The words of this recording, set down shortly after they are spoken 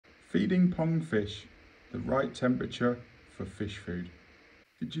Feeding pond fish, the right temperature for fish food.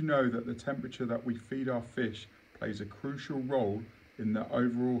 Did you know that the temperature that we feed our fish plays a crucial role in their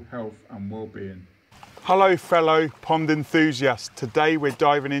overall health and well-being? Hello fellow pond enthusiasts. Today we're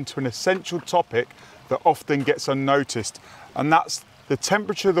diving into an essential topic that often gets unnoticed, and that's the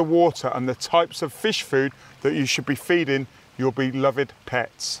temperature of the water and the types of fish food that you should be feeding your beloved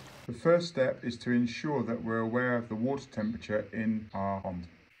pets. The first step is to ensure that we're aware of the water temperature in our pond.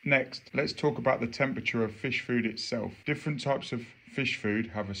 Next, let's talk about the temperature of fish food itself. Different types of fish food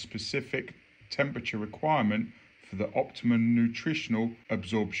have a specific temperature requirement for the optimum nutritional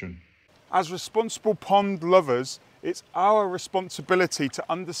absorption. As responsible pond lovers, it's our responsibility to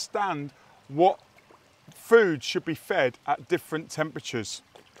understand what food should be fed at different temperatures.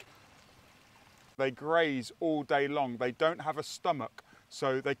 They graze all day long. They don't have a stomach,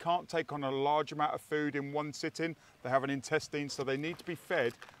 so they can't take on a large amount of food in one sitting. They have an intestine, so they need to be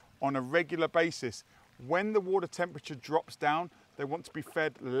fed on a regular basis. When the water temperature drops down, they want to be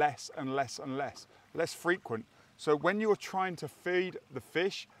fed less and less and less frequent. So when you're trying to feed the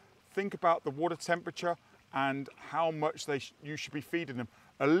fish, think about the water temperature and how much you should be feeding them.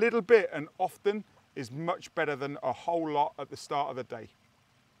 A little bit and often is much better than a whole lot at the start of the day.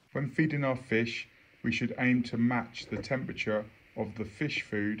 When feeding our fish, we should aim to match the temperature of the fish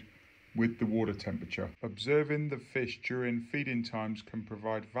food with the water temperature. Observing the fish during feeding times can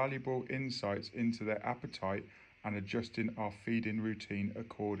provide valuable insights into their appetite and adjusting our feeding routine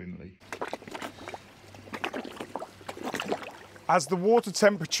accordingly. As the water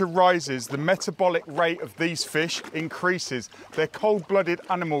temperature rises, the metabolic rate of these fish increases. They're cold-blooded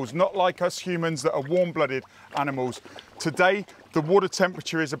animals, not like us humans that are warm-blooded animals. Today, the water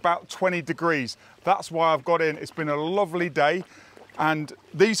temperature is about 20 degrees. That's why I've got in. It's been a lovely day, and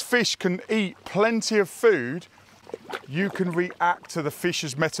these fish can eat plenty of food. You can react to the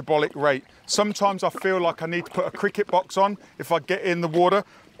fish's metabolic rate. Sometimes I feel like I need to put a cricket box on if I get in the water,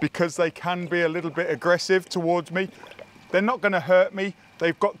 because they can be a little bit aggressive towards me. They're not going to hurt me.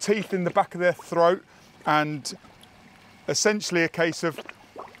 They've got teeth in the back of their throat, and essentially a case of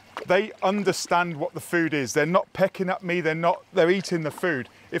they understand what the food is. They're not pecking at me, they're eating the food.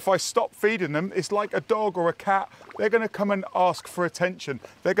 If I stop feeding them, it's like a dog or a cat. They're going to come and ask for attention.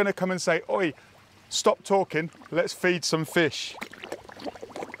 They're going to come and say, "Oi, stop talking, let's feed some fish."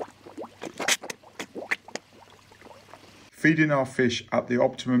 Feeding our fish at the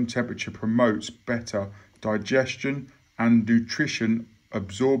optimum temperature promotes better digestion and nutrition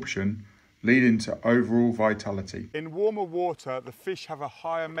absorption, leading to overall vitality. In warmer water, the fish have a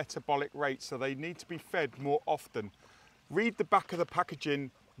higher metabolic rate, so they need to be fed more often. Read the back of the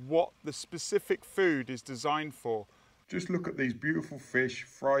packaging what the specific food is designed for. Just look at these beautiful fish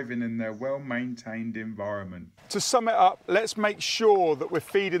thriving in their well-maintained environment. To sum it up, let's make sure that we're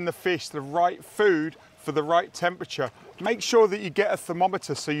feeding the fish the right food for the right temperature. Make sure that you get a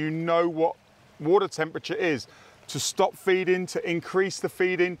thermometer so you know what water temperature is. To stop feeding, to increase the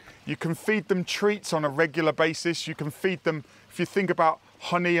feeding. You can feed them treats on a regular basis. You can feed them, if you think about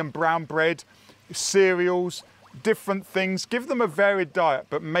honey and brown bread, cereals, different things. Give them a varied diet,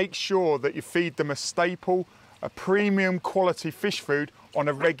 but make sure that you feed them a staple, a premium quality fish food on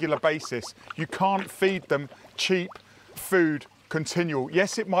a regular basis. You can't feed them cheap food continual.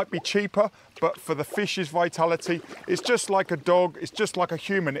 Yes, it might be cheaper, but for the fish's vitality, it's just like a dog, it's just like a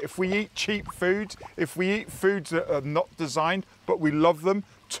human. If we eat cheap foods, if we eat foods that are not designed, but we love them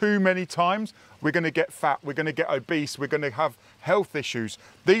too many times, we're going to get fat, we're going to get obese, we're going to have health issues.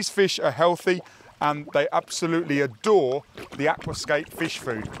 These fish are healthy and they absolutely adore the Aquascape fish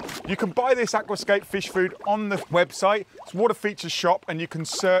food. You can buy this Aquascape fish food on the website. It's Water Features Shop, and you can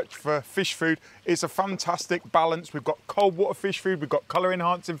search for fish food. It's a fantastic balance. We've got cold water fish food, we've got colour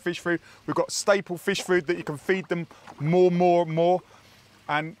enhancing fish food, we've got staple fish food that you can feed them more,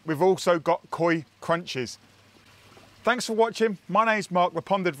 and we've also got koi crunches. Thanks for watching. My name's Mark, the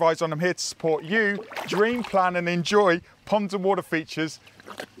Pond Advisor, and I'm here to support you dream, plan and enjoy ponds and water features.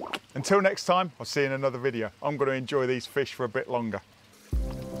 Until next time, I'll see you in another video. I'm going to enjoy these fish for a bit longer.